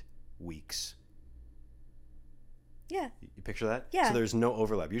perfect weeks. Yeah. You picture that? Yeah. So there's no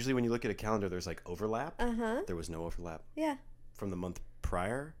overlap. Usually when you look at a calendar, there's like overlap. Uh-huh. There was no overlap Yeah. from the month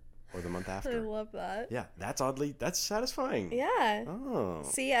prior or the month I after. love that. Yeah, that's satisfying. Yeah. Oh.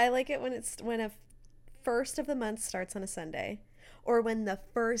 See, I like it when a first of the month starts on a Sunday, or when the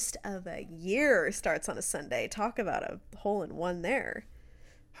first of a year starts on a Sunday. Talk about a hole in one there.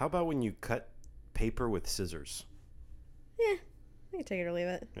 How about when you cut paper with scissors? Yeah, you can take it or leave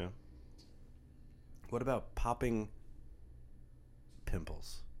it. Yeah. What about popping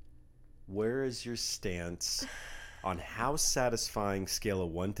pimples? Where is your stance on how satisfying, scale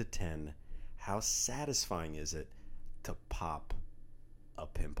of 1 to 10, how satisfying is it to pop a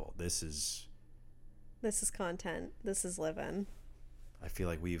pimple? This is content. This is living. I feel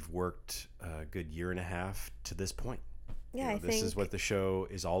like we've worked a good year and a half to this point. Yeah, I this think is what the show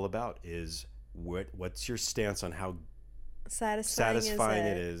is all about. Is what's your stance on how satisfying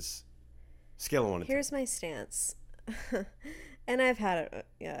it is? Scale of 1 to 10. Here's my stance. And I've had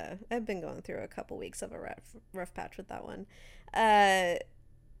I've been going through a couple weeks of a rough patch with that one.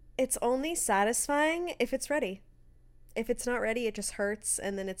 It's only satisfying if it's ready. If it's not ready, it just hurts,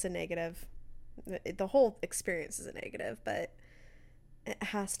 and then it's a negative. The whole experience is a negative, but it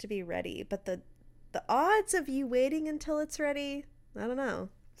has to be ready. But the odds of you waiting until it's ready, I don't know.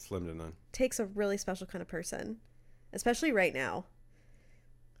 Slim to none. Takes a really special kind of person, especially right now.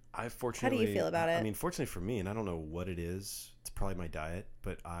 How do you feel about it? I mean, fortunately for me, and I don't know what it is, it's probably my diet,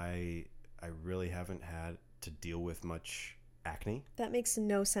 but I really haven't had to deal with much acne. That makes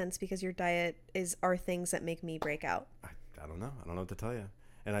no sense because your diet are things that make me break out. I don't know. I don't know what to tell you.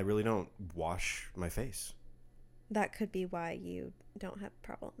 And I really don't wash my face. That could be why you don't have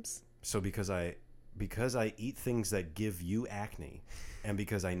problems. So because I eat things that give you acne, and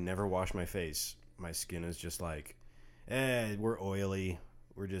because I never wash my face, my skin is just like, we're oily.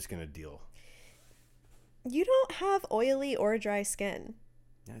 We're just going to deal. You don't have oily or dry skin.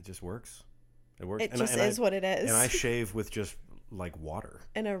 Yeah, it just works. It works. It just is what it is. And I shave with just like water.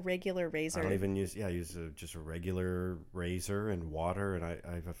 And a regular razor. I don't even use, I use just a regular razor and water. And I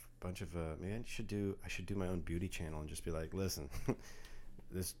have a bunch of, maybe I should do my own beauty channel and just be like, listen,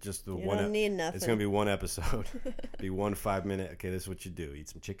 this just the you one. Don't need nothing. It's going to be one episode. Be 1 5-minute. Okay, this is what you do. Eat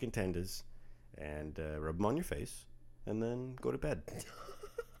some chicken tenders and rub them on your face and then go to bed.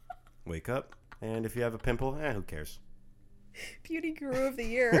 Wake up, and if you have a pimple, who cares? Beauty guru of the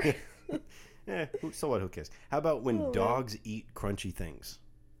year. So what? Who cares? How about when dogs eat crunchy things?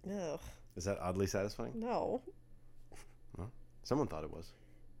 Ugh. Is that oddly satisfying? No. Well, someone thought it was.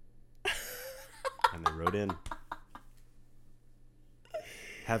 And they wrote in.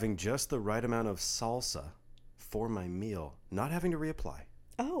 Having just the right amount of salsa for my meal, not having to reapply.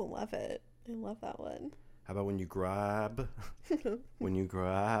 Oh, love it. I love that one. How about when you grab?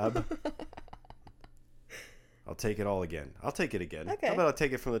 I'll take it all again. I'll take it again. Okay. How about I'll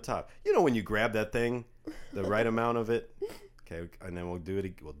take it from the top? You know when you grab that thing, the right amount of it. Okay, and then we'll do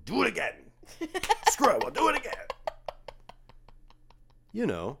it. We'll do it again. Screw it. We'll do it again. You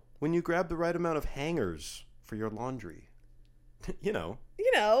know when you grab the right amount of hangers for your laundry. You know.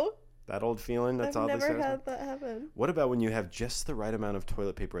 That old feeling that's oddly satisfying. I've never had that happen. What about when you have just the right amount of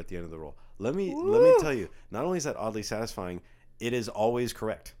toilet paper at the end of the roll? Let me tell you, not only is that oddly satisfying, it is always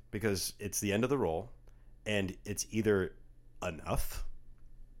correct because it's the end of the roll and it's either enough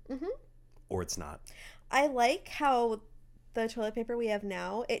or it's not. I like how the toilet paper we have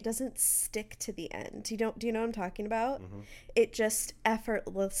now, it doesn't stick to the end. Do you know what I'm talking about? Mm-hmm. It just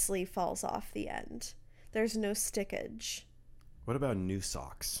effortlessly falls off the end. There's no stickage. What about new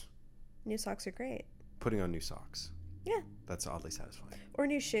socks? New socks are great. Putting on new socks. Yeah. That's oddly satisfying. Or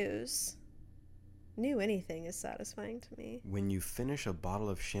new shoes. New anything is satisfying to me. When you finish a bottle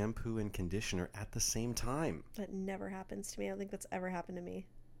of shampoo and conditioner at the same time. That never happens to me. I don't think that's ever happened to me.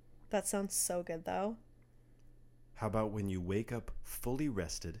 That sounds so good, though. How about when you wake up fully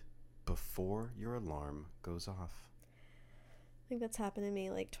rested before your alarm goes off? I think that's happened to me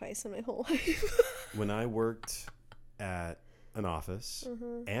like twice in my whole life. When I worked at an office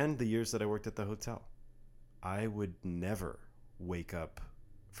and the years that I worked at the hotel, I would never wake up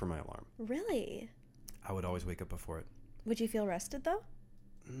for my alarm. Really? I would always wake up before it. Would you feel rested though?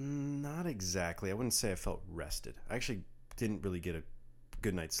 Not exactly. I wouldn't say I felt rested. I actually didn't really get a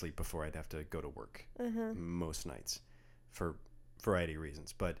good night's sleep before I'd have to go to work most nights for a variety of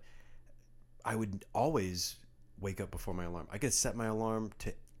reasons. But I would always wake up before my alarm. I could set my alarm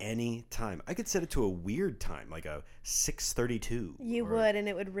to any time. I could set it to a weird time, like a 6:32. You would, and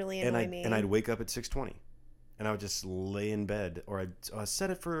it would really annoy me. And I'd wake up at 6:20. And I would just lay in bed, or I'd set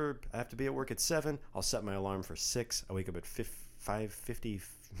it for, I have to be at work at 7. I'll set my alarm for 6. I wake up at 5:55,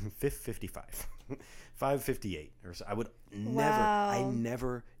 5:58. Or so. I would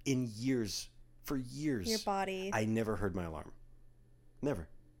never, in years, for years. Your body. I never heard my alarm. Never.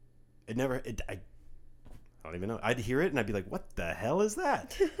 I don't even know. I'd hear it and I'd be like, what the hell is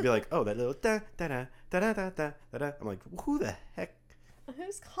that? I'd be like, oh, that little da da da da da da da da. I'm like, who the heck?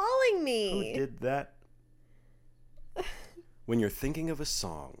 Who's calling me? Who did that? When you're thinking of a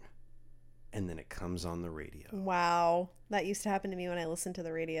song and then it comes on the radio. Wow. That used to happen to me when I listened to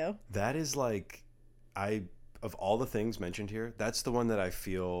the radio. That is like, of all the things mentioned here, that's the one that I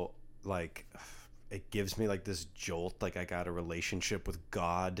feel like it gives me like this jolt, like I got a relationship with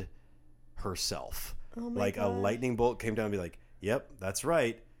God herself. Oh my like God. a lightning bolt came down and be like, yep, that's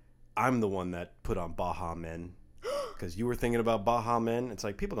right. I'm the one that put on Baha Men. Because you were thinking about Baha Men. It's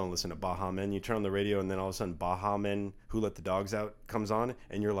like people don't listen to Baha Men. You turn on the radio and then all of a sudden Baha Men, Who Let the Dogs Out, comes on.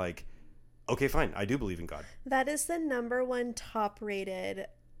 And you're like, okay, fine. I do believe in God. That is the number one top rated,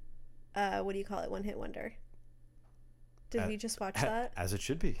 what do you call it? One hit wonder. Did we just watch that? As it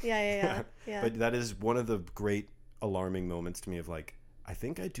should be. Yeah. But that is one of the great alarming moments to me of like, I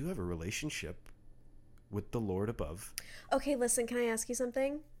think I do have a relationship with the Lord above. Okay, listen, can I ask you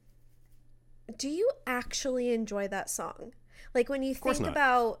something? Do you actually enjoy that song? Like when you think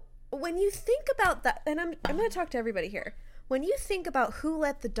about that, and I'm going to talk to everybody here. When you think about Who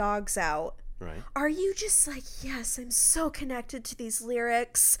Let the Dogs Out, Right. are you just like, yes, I'm so connected to these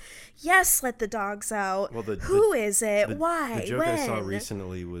lyrics. Yes, let the dogs out. Well, Who is it? Why? The joke when? I saw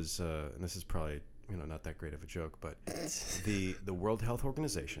recently was, and this is probably not that great of a joke, but the World Health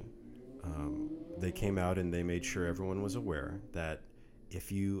Organization, they came out and they made sure everyone was aware that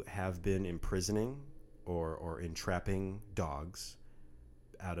if you have been imprisoning or entrapping dogs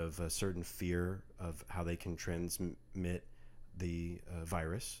out of a certain fear of how they can transmit the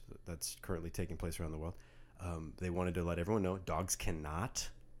virus that's currently taking place around the world, they wanted to let everyone know dogs cannot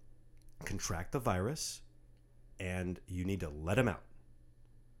contract the virus and you need to let them out.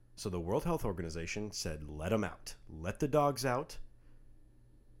 So the World Health Organization said, let them out. Let the dogs out.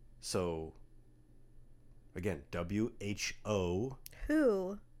 So, again, WHO.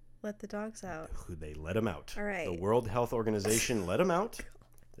 Who let the dogs out? Who they let them out. All right. The World Health Organization let them out.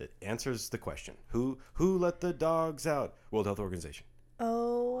 It answers the question. Who let the dogs out? World Health Organization.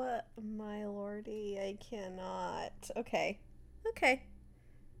 Oh, my lordy. I cannot. Okay.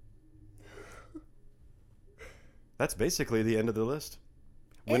 That's basically the end of the list.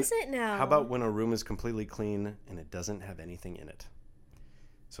 Is it now? How about when a room is completely clean and it doesn't have anything in it?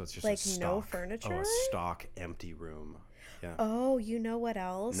 So it's just like a stock. no furniture? Oh, a stock empty room. Yeah. Oh, you know what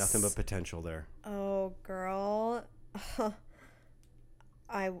else? Nothing but potential there. Oh, girl.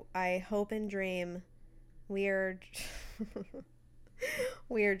 I hope and dream we're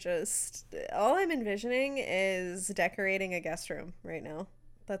just all I'm envisioning is decorating a guest room right now.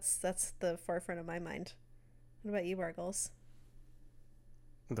 That's the forefront of my mind. What about you, Bargles?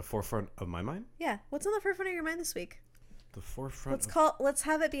 The forefront of my mind? Yeah. What's on the forefront of your mind this week? The forefront Let's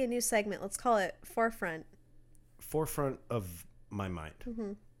have it be a new segment. Let's call it Forefront. Forefront of my mind.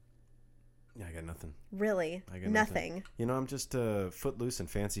 Mm-hmm. Yeah, I got nothing. Really? I got Nothing. You know, I'm just footloose and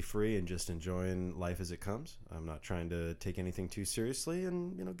fancy free and just enjoying life as it comes. I'm not trying to take anything too seriously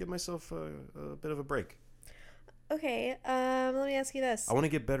and, give myself a bit of a break. Okay, let me ask you this. I want to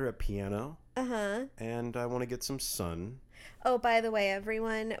get better at piano. Uh-huh. And I want to get some sun. Oh, by the way,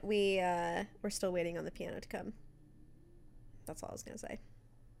 everyone, we're still waiting on the piano to come. That's all I was going to say.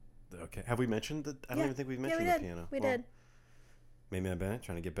 Okay. Have we mentioned that? I don't even think we've mentioned the piano. We did. Maybe I've been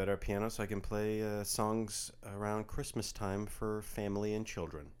trying to get better at piano so I can play songs around Christmas time for family and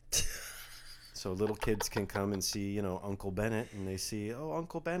children. So little kids can come and see, Uncle Bennett, and they see, oh,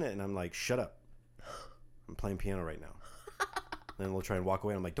 Uncle Bennett. And I'm like, shut up. I'm playing piano right now. And then they'll try and walk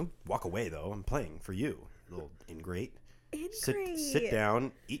away. I'm like, don't walk away, though. I'm playing for you, little ingrate. Sit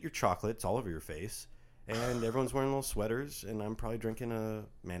down, eat your chocolate. It's all over your face. And everyone's wearing little sweaters, and I'm probably drinking a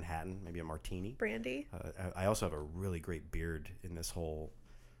Manhattan, maybe a martini. Brandy. I also have a really great beard in this whole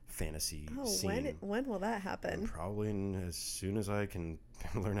fantasy scene. When will that happen? Probably as soon as I can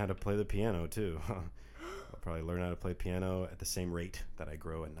learn how to play the piano, too. I'll probably learn how to play piano at the same rate that I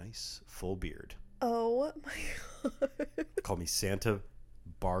grow a nice, full beard. Oh, my God. Call me Santa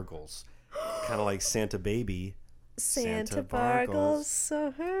Bargles. Kind of like Santa Baby. Santa Bargles.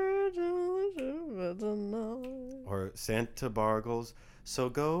 So or Santa Bargles. So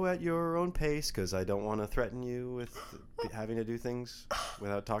go at your own pace, because I don't want to threaten you with having to do things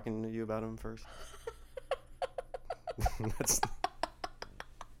without talking to you about them first.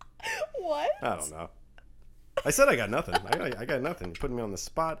 What? I don't know. I said I got nothing. I got nothing. You're putting me on the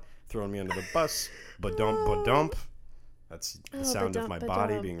spot, throwing me under the bus. Ba-dump. That's the sound of my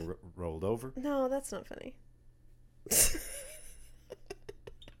body being rolled over. No, that's not funny.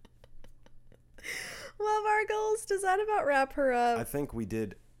 Well, Bargles, does that about wrap her up? I think we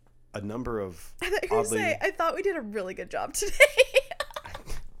did a number of I thought you were going to say, I thought we did a really good job today.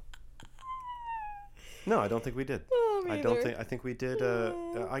 No, I don't think we did. Oh, me either. I think we did.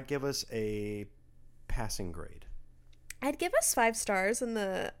 I'd give us a passing grade. I'd give us 5 stars on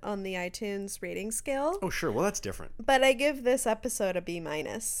the iTunes rating scale. Oh, sure. Well, that's different. But I give this episode a B-.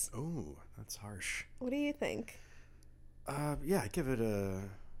 Oh, that's harsh. What do you think? Yeah, I give it a,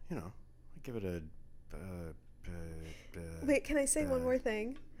 I give it a Wait, can I say one more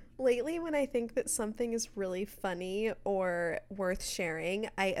thing? Lately, when I think that something is really funny or worth sharing,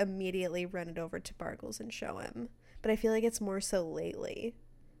 I immediately run it over to Bargles and show him. But I feel like it's more so lately.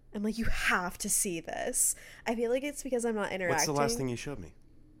 I'm like, you have to see this. I feel like it's because I'm not interacting. What's the last thing you showed me?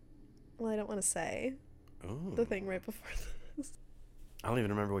 Well, I don't want to say. Oh. The thing right before this. I don't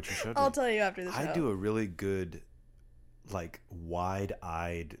even remember what you showed me. I'll tell you after the show. I do a really good, like,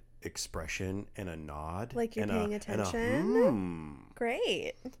 wide-eyed expression and a nod. Like you're and paying attention?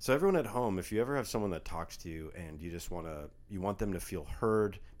 Great. So everyone at home, if you ever have someone that talks to you and you just you want them to feel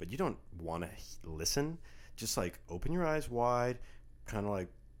heard, but you don't want to listen, just like open your eyes wide, kind of like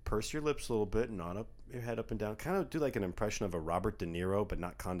purse your lips a little bit, nod up your head up and down, kind of do like an impression of a Robert De Niro, but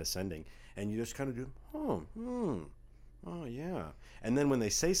not condescending. And you just kind of do, oh yeah. And then when they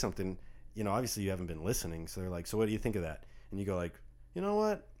say something, you know, obviously you haven't been listening. So they're like, so what do you think of that? And you go like, you know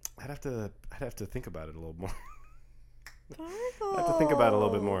what? I'd have to think about it a little more. Bargles. I have to think about it a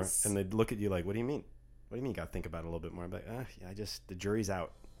little bit more. And they'd look at you like, what do you mean? What do you mean you got to think about it a little bit more? I'm like, yeah, the jury's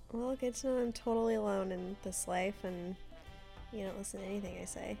out. Well, good to know I'm totally alone in this life and you don't listen to anything I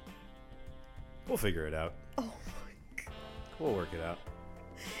say. We'll figure it out. Oh my God. We'll work it out.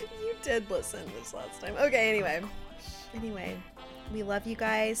 You did listen this last time. Okay, anyway, we love you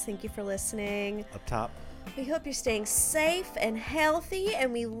guys. Thank you for listening. Up top. We hope you're staying safe and healthy,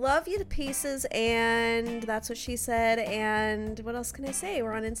 and we love you to pieces, and that's what she said. And what else can I say?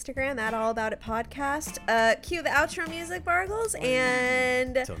 We're on Instagram, at All About It Podcast. Cue the outro music, Bargles,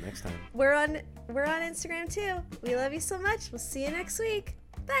 and Until next time. we're on Instagram too. We love you so much. We'll see you next week.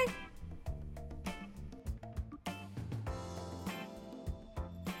 Bye.